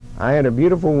I had a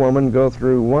beautiful woman go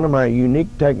through one of my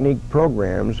unique technique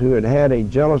programs who had had a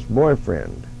jealous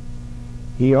boyfriend.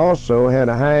 He also had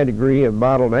a high degree of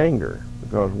bottled anger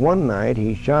because one night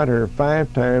he shot her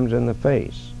 5 times in the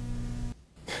face.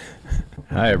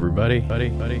 Hi everybody.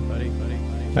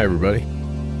 Hi everybody.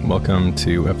 Welcome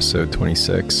to episode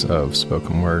 26 of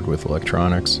Spoken Word with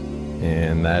Electronics.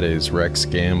 And that is Rex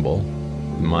Gamble,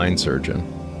 the mind surgeon.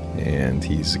 And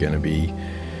he's going to be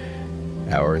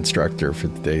our instructor for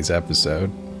today's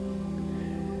episode.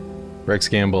 Rex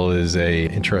Gamble is a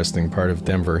interesting part of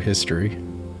Denver history.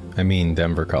 I mean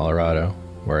Denver, Colorado,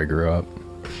 where I grew up.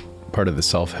 Part of the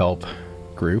self-help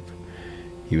group.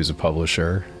 He was a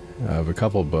publisher of a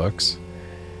couple books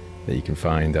that you can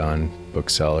find on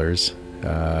booksellers,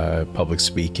 public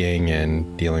speaking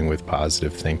and dealing with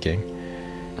positive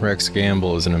thinking. Rex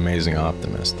Gamble is an amazing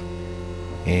optimist,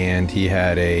 and he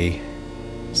had a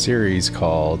series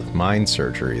called Mind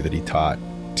Surgery that he taught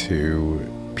to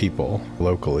people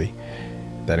locally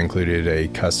that included a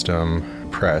custom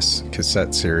press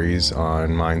cassette series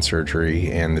on mind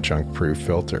surgery and the junk-proof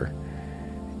filter.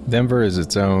 Denver is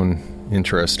its own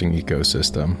interesting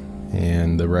ecosystem,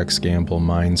 and the Rex Gamble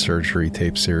Mind Surgery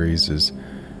tape series is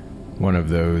one of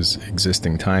those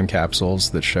existing time capsules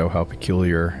that show how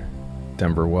peculiar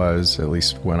Denver was, at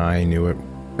least when I knew it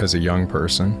as a young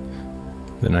person.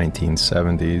 The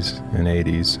 1970s and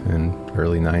 80s and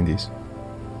early 90s.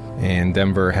 And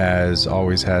Denver has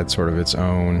always had sort of its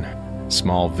own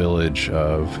small village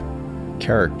of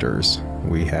characters.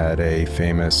 We had a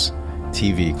famous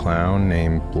TV clown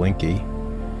named Blinky.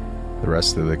 The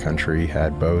rest of the country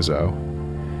had Bozo.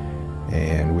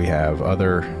 And we have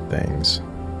other things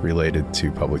related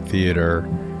to public theater,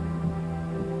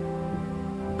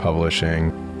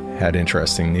 publishing, had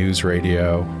interesting news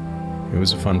radio. It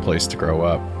was a fun place to grow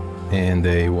up, and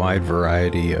a wide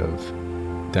variety of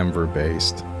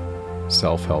Denver-based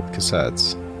self-help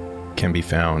cassettes can be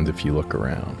found if you look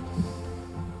around.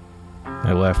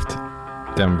 I left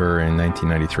Denver in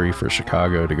 1993 for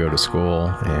Chicago to go to school,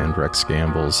 and Rex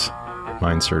Gamble's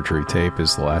Mind Surgery tape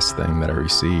is the last thing that I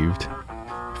received.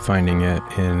 Finding it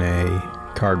in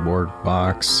a cardboard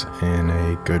box in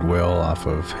a Goodwill off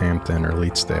of Hampton or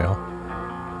Leetsdale.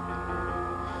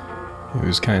 It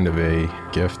was kind of a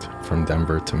gift from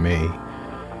Denver to me.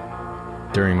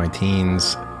 During my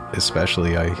teens,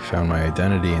 especially, I found my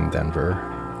identity in Denver,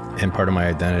 and part of my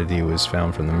identity was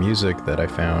found from the music that I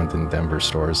found in Denver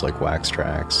stores like Wax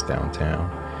Trax downtown.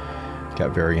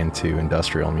 Got very into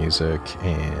industrial music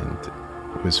and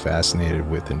was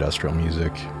fascinated with industrial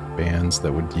music bands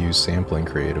that would use sampling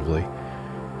creatively.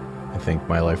 I think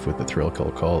my life with the Thrill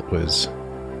Kill Kult was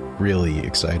really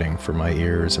exciting for my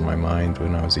ears and my mind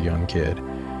when I was a young kid.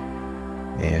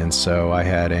 And so I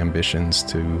had ambitions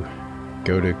to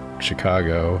go to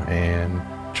Chicago and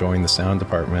join the sound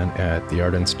department at the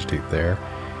Art Institute there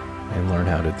and learn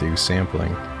how to do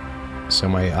sampling. So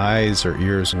my eyes or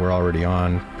ears were already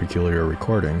on Peculiar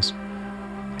Recordings.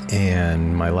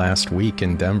 And my last week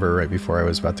in Denver, right before I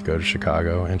was about to go to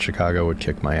Chicago, and Chicago would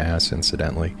kick my ass,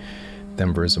 incidentally.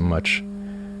 Denver is a much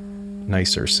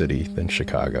nicer city than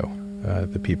Chicago.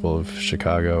 The people of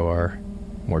Chicago are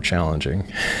more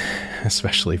challenging,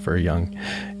 especially for a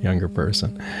younger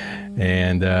person.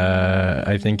 And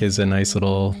I think as a nice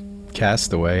little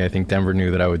castaway, I think Denver knew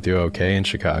that I would do okay in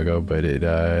Chicago, but it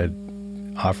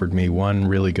offered me one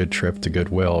really good trip to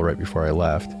Goodwill right before I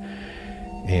left.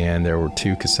 And there were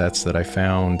 2 cassettes that I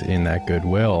found in that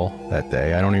Goodwill that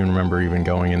day. I don't even remember even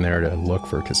going in there to look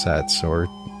for cassettes or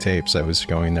tapes. I was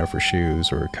going there for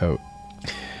shoes or a coat.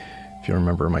 If you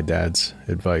remember, my dad's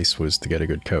advice was to get a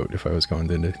good coat if I was going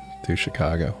to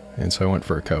Chicago. And so I went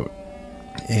for a coat.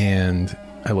 And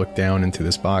I looked down into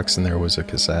this box, and there was a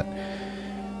cassette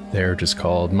there just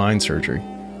called Mind Surgery.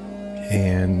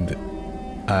 And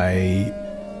I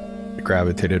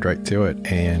gravitated right to it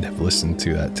and have listened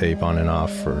to that tape on and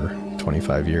off for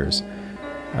 25 years.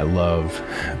 I love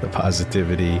the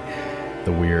positivity,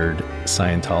 the weird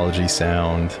Scientology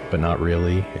sound, but not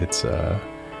really. It's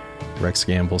Rex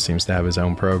Gamble seems to have his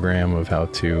own program of how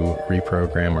to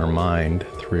reprogram our mind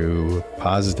through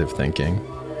positive thinking,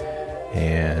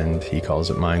 and he calls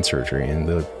it mind surgery. And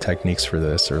the techniques for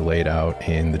this are laid out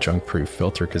in the junk-proof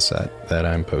filter cassette that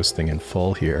I'm posting in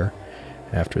full here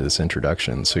after this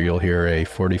introduction. So you'll hear a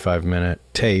 45-minute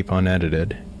tape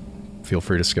unedited. Feel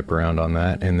free to skip around on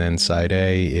that. And then side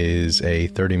A is a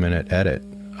 30-minute edit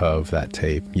of that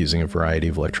tape using a variety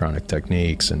of electronic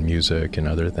techniques and music and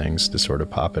other things to sort of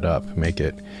pop it up, make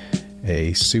it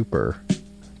a super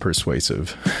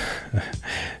persuasive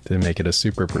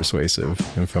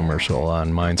infomercial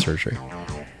on mind surgery.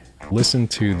 Listen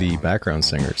to the background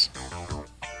singers.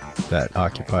 that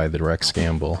occupy the Rex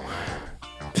Gamble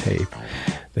tape.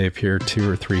 They appear 2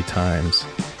 or 3 times.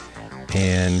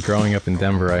 And growing up in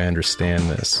Denver, I understand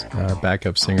this.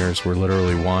 Backup singers were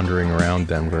literally wandering around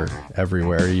Denver.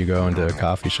 Everywhere you go into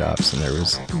coffee shops, and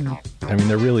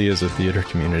there really is a theater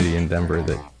community in Denver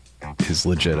that is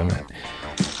legitimate.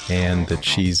 And the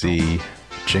cheesy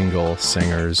jingle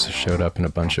singers showed up in a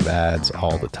bunch of ads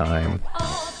all the time.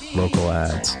 Local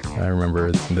ads. I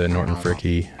remember the Norton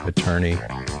Fricke attorney.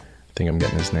 I think I'm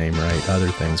getting his name right, other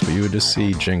things, but you would just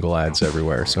see jingle ads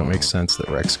everywhere, so it makes sense that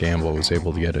Rex Gamble was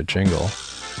able to get a jingle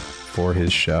for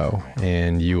his show,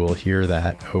 and you will hear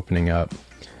that opening up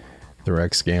the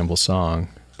Rex Gamble song,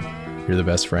 "You're the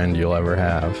Best Friend You'll Ever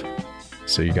Have,"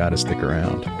 so you gotta stick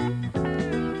around.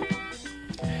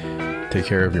 Take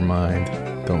care of your mind,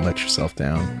 don't let yourself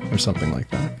down, or something like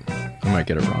that. I might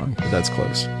get it wrong, but that's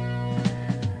close.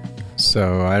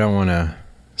 So I don't want to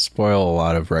spoil a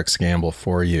lot of Rex Gamble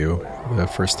for you. The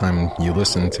first time you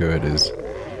listen to it is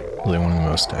really one of the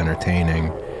most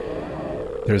entertaining.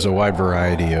 There's a wide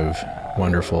variety of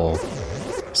wonderful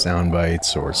sound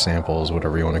bites or samples,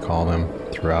 whatever you want to call them,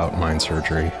 throughout Mind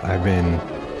Surgery. I've been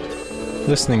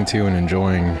listening to and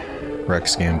enjoying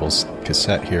Rex Gamble's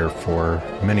cassette here for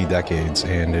many decades,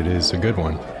 and it is a good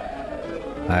one.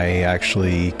 I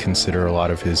actually consider a lot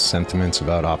of his sentiments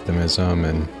about optimism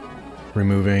and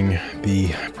removing the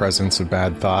presence of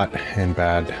bad thought and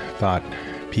bad thought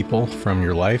people from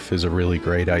your life is a really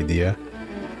great idea.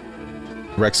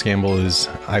 Rex Gamble is,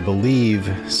 I believe,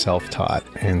 self-taught,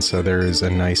 and so there is a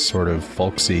nice sort of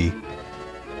folksy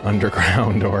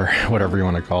underground, or whatever you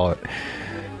want to call it,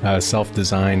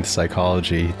 self-designed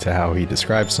psychology to how he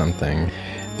describes something.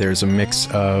 There's a mix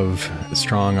of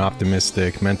strong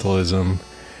optimistic mentalism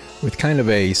with kind of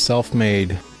a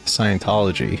self-made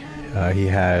Scientology. He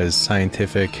has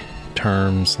scientific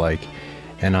terms like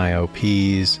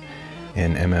NIOPs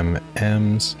and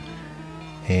MMMs,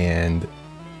 and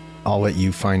I'll let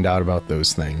you find out about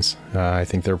those things. I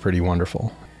think they're pretty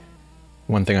wonderful.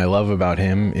 One thing I love about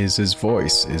him is his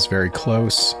voice is very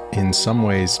close in some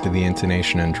ways to the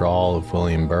intonation and drawl of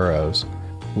William Burroughs,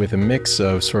 with a mix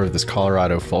of sort of this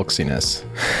Colorado folksiness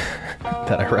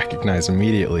that I recognize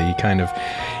immediately. He kind of,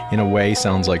 in a way,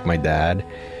 sounds like my dad.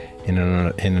 In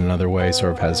another way,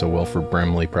 sort of has a Wilford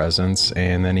Brimley presence,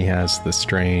 and then he has the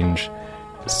strange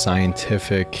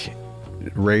scientific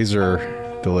razor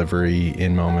delivery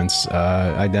in moments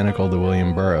identical to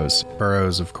William Burroughs.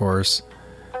 Burroughs, of course,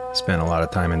 spent a lot of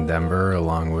time in Denver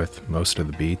along with most of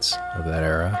the beats of that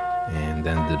era, and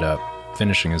ended up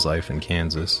finishing his life in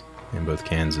Kansas, and both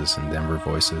Kansas and Denver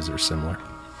voices are similar.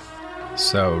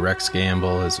 So Rex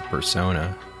Gamble as a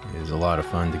persona is a lot of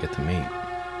fun to get to meet.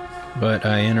 But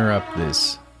I interrupt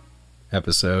this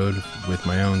episode with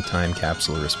my own time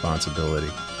capsule responsibility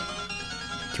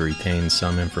to retain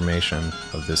some information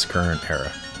of this current era.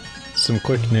 Some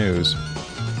quick news.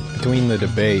 Between the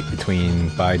debate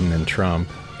between Biden and Trump,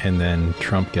 and then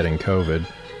Trump getting COVID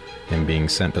and being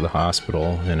sent to the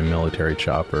hospital in a military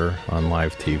chopper on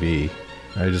live TV,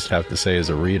 I just have to say as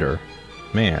a reader,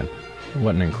 man,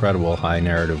 what an incredible high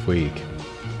narrative week.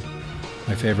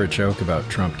 My favorite joke about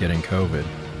Trump getting COVID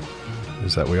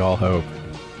is that we all hope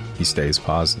he stays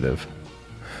positive.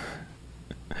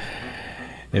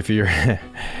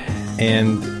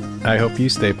 And I hope you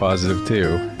stay positive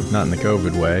too, not in the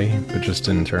COVID way, but just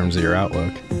in terms of your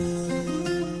outlook.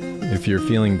 If you're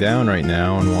feeling down right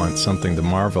now and want something to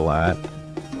marvel at,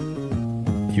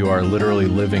 you are literally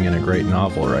living in a great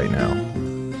novel right now.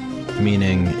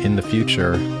 Meaning, in the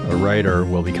future, a writer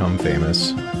will become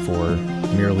famous for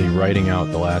merely writing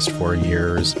out the last 4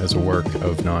 years as a work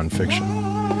of nonfiction.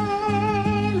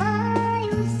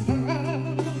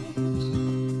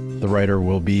 The writer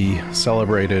will be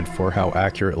celebrated for how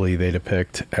accurately they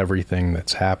depict everything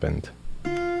that's happened.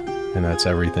 And that's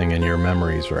everything in your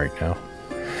memories right now.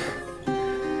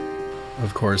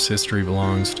 Of course, history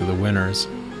belongs to the winners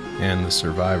and the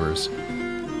survivors.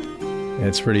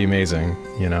 It's pretty amazing,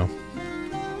 you know.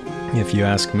 If you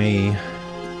ask me,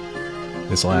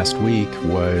 this last week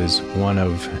was one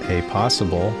of a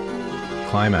possible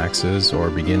climaxes or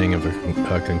beginning of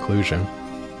a conclusion.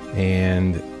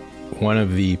 And one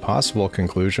of the possible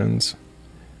conclusions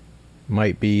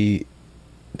might be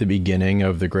the beginning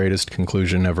of the greatest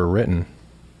conclusion ever written.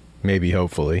 Maybe,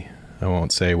 hopefully. I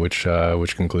won't say which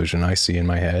conclusion I see in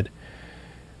my head.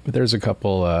 But there's a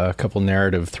couple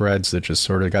narrative threads that just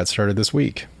sort of got started this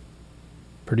week.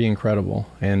 Pretty incredible.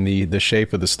 And the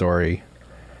shape of the story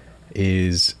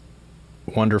is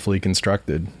wonderfully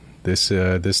constructed.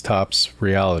 This tops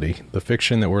reality. The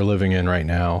fiction that we're living in right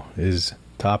now is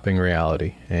topping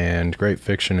reality. And great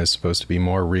fiction is supposed to be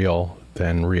more real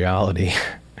than reality.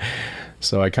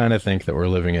 So I kind of think that we're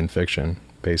living in fiction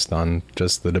based on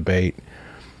just the debate,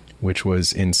 which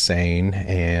was insane,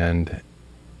 and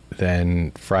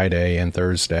then Friday and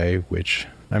Thursday, which,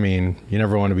 I mean, you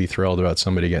never want to be thrilled about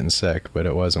somebody getting sick, but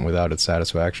it wasn't without its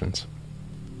satisfactions.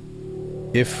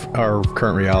 If our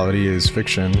current reality is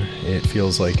fiction, it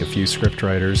feels like a few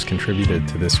scriptwriters contributed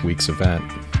to this week's event.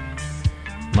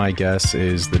 My guess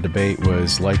is the debate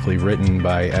was likely written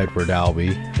by Edward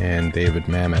Albee and David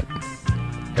Mamet.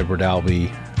 Edward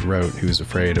Albee wrote Who's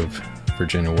Afraid of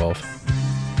Virginia Woolf,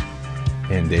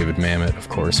 and David Mamet, of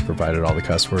course, provided all the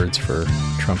cuss words for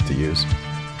Trump to use.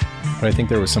 But I think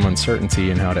there was some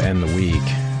uncertainty in how to end the week,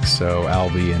 so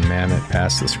Albee and Mamet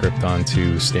passed the script on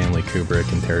to Stanley Kubrick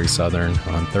and Terry Southern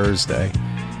on Thursday,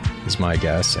 is my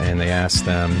guess, and they asked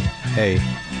them, hey,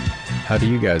 how do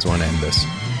you guys want to end this?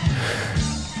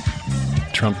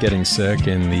 Trump getting sick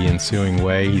and the ensuing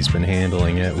way he's been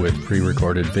handling it with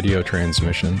pre-recorded video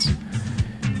transmissions,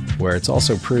 where it's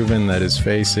also proven that his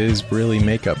face is really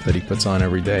makeup that he puts on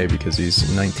every day because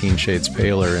he's 19 shades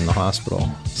paler in the hospital.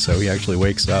 So he actually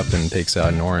wakes up and takes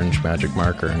out an orange magic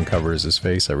marker and covers his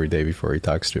face every day before he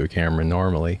talks to a camera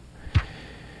normally.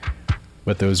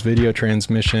 But those video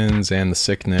transmissions and the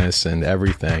sickness and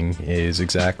everything is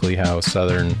exactly how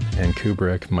Southern and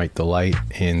Kubrick might delight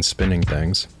in spinning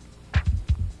things.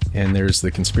 And there's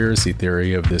the conspiracy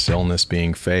theory of this illness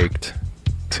being faked,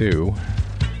 too,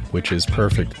 which is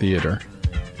perfect theater.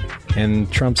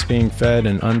 And Trump's being fed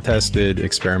an untested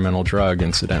experimental drug,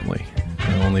 incidentally.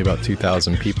 Only about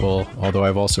 2,000 people, although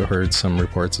I've also heard some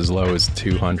reports as low as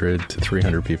 200 to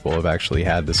 300 people have actually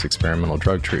had this experimental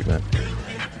drug treatment.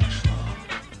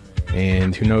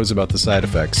 And who knows about the side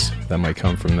effects that might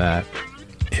come from that.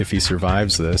 If he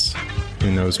survives this, who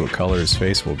knows what color his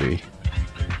face will be.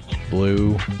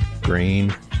 Blue,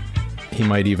 green, he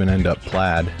might even end up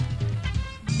plaid.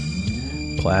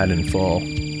 Plaid in full.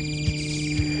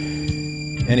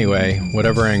 Anyway,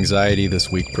 whatever anxiety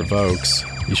this week provokes,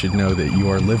 you should know that you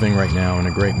are living right now in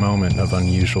a great moment of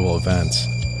unusual events.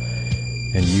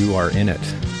 And you are in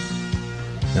it.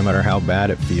 No matter how bad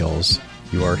it feels,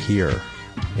 you are here.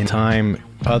 In time,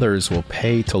 others will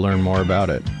pay to learn more about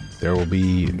it. There will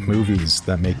be movies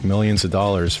that make millions of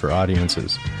dollars for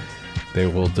audiences. They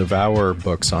will devour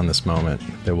books on this moment.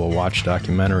 They will watch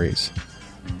documentaries.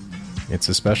 It's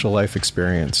a special life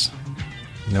experience,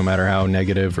 no matter how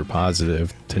negative or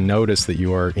positive, to notice that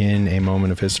you are in a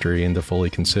moment of history and to fully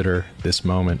consider this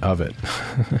moment of it.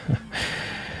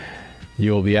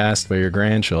 You will be asked by your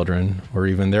grandchildren, or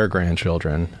even their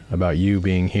grandchildren, about you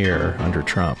being here under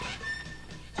Trump.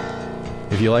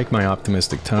 If you like my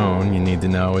optimistic tone, you need to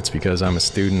know it's because I'm a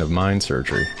student of mind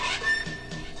surgery.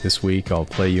 This week, I'll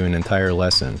play you an entire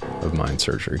lesson of mind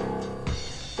surgery.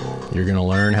 You're going to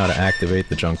learn how to activate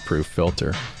the junk-proof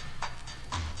filter.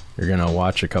 You're going to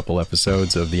watch a couple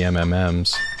episodes of the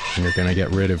MMMs, and you're going to get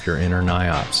rid of your inner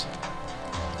NIOPs.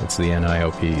 It's the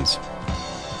NIOPs.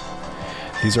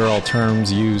 These are all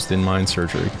terms used in mind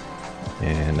surgery.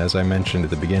 And as I mentioned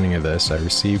at the beginning of this, I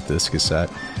received this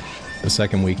cassette the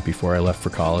second week before I left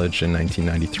for college in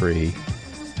 1993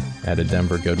 at a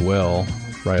Denver Goodwill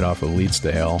right off of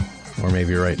Leedsdale, or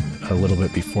maybe right a little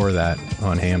bit before that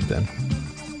on Hampton.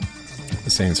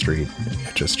 The same street,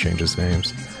 it just changes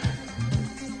names.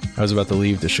 I was about to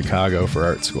leave to Chicago for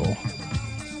art school.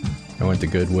 I went to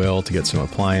Goodwill to get some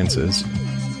appliances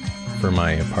for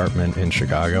my apartment in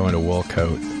Chicago and a wool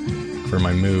coat for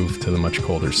my move to the much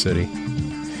colder city.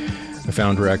 I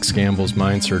found Rex Gamble's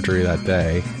Mind Surgery that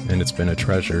day, and it's been a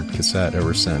treasured cassette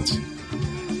ever since.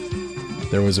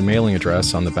 There was a mailing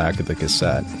address on the back of the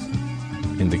cassette,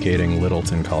 indicating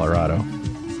Littleton, Colorado.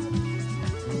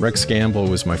 Rex Gamble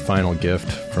was my final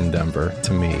gift from Denver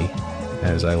to me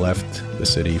as I left the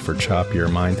city for Chop Your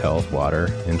Mind Health water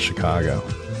in Chicago.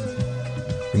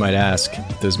 You might ask,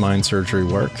 does mind surgery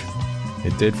work?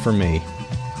 It did for me.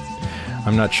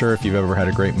 I'm not sure if you've ever had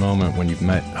a great moment when you've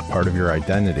met a part of your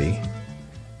identity,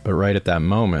 but right at that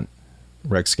moment,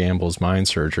 Rex Gamble's Mind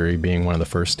Surgery being one of the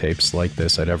first tapes like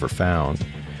this I'd ever found,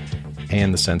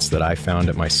 and the sense that I found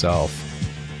it myself,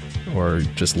 or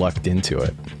just lucked into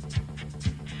it.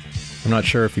 I'm not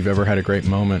sure if you've ever had a great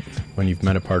moment when you've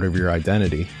met a part of your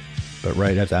identity, but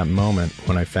right at that moment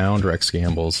when I found Rex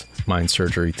Gamble's Mind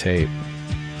Surgery tape,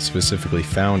 specifically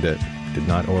found it, did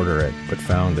not order it, but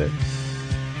found it,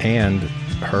 and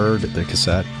heard the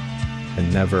cassette,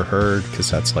 and never heard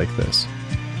cassettes like this.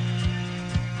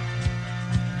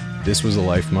 This was a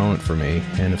life moment for me,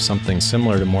 and if something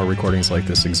similar to more recordings like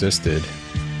this existed,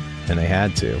 and they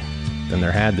had to, then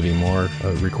there had to be more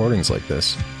recordings like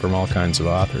this from all kinds of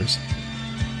authors.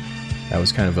 that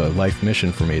was kind of a life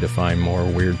mission for me to find more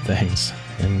weird things,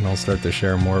 and I'll start to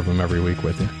share more of them every week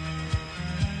with you.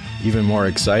 Even more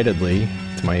excitedly,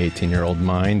 to my 18-year-old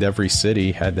mind, every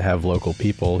city had to have local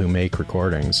people who make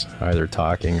recordings, either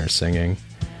talking or singing,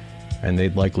 and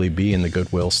they'd likely be in the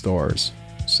Goodwill stores.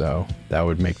 So that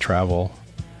would make travel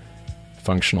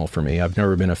functional for me. I've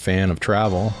never been a fan of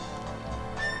travel,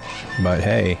 but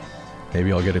hey,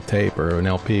 maybe I'll get a tape or an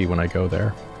LP when I go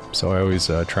there. So I always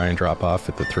try and drop off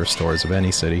at the thrift stores of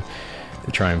any city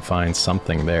to try and find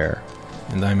something there.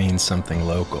 And I mean something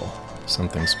local,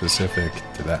 something specific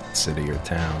to that city or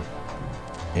town.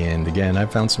 And again, I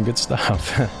found some good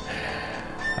stuff.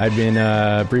 I've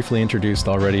been briefly introduced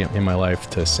already in my life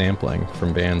to sampling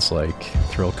from bands like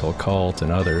Thrill Kill Kult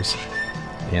and others,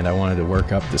 and I wanted to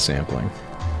work up the sampling,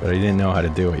 but I didn't know how to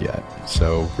do it yet.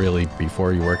 So really,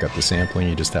 before you work up the sampling,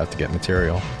 you just have to get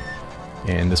material.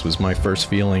 And this was my first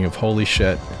feeling of, holy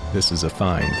shit, this is a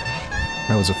find.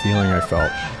 That was a feeling I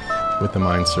felt with the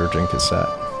Mind Surging cassette.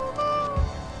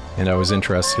 And I was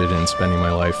interested in spending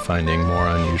my life finding more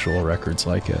unusual records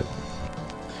like it.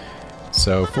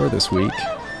 So for this week,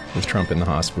 with Trump in the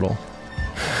hospital,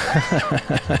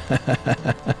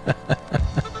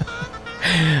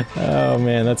 oh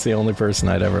man, that's the only person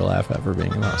I'd ever laugh at for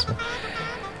being in the hospital.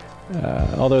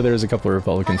 Although there's a couple of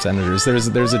Republican senators, there's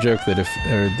a joke that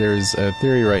there's a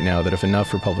theory right now that if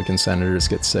enough Republican senators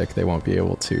get sick, they won't be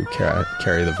able to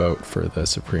carry the vote for the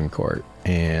Supreme Court.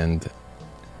 And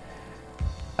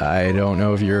I don't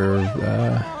know if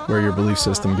where your belief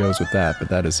system goes with that, but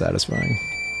that is satisfying.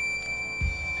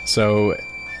 So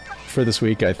for this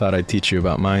week, I thought I'd teach you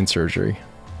about mind surgery.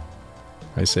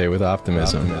 I say with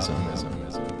optimism.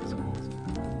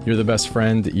 You're the best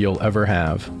friend you'll ever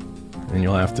have, and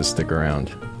you'll have to stick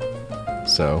around.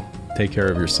 So take care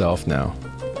of yourself now.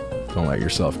 Don't let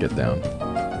yourself get down.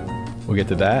 We'll get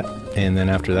to that, and then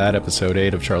after that, episode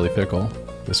 8 of Charlie Pickle.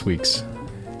 This week's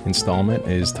installment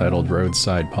is titled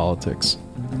Roadside Politics,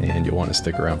 and you'll want to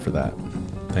stick around for that.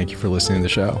 Thank you for listening to the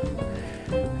show.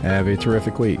 Have a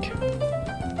terrific week.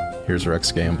 Here's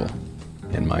Rex Gamble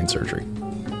and Mind Surgery.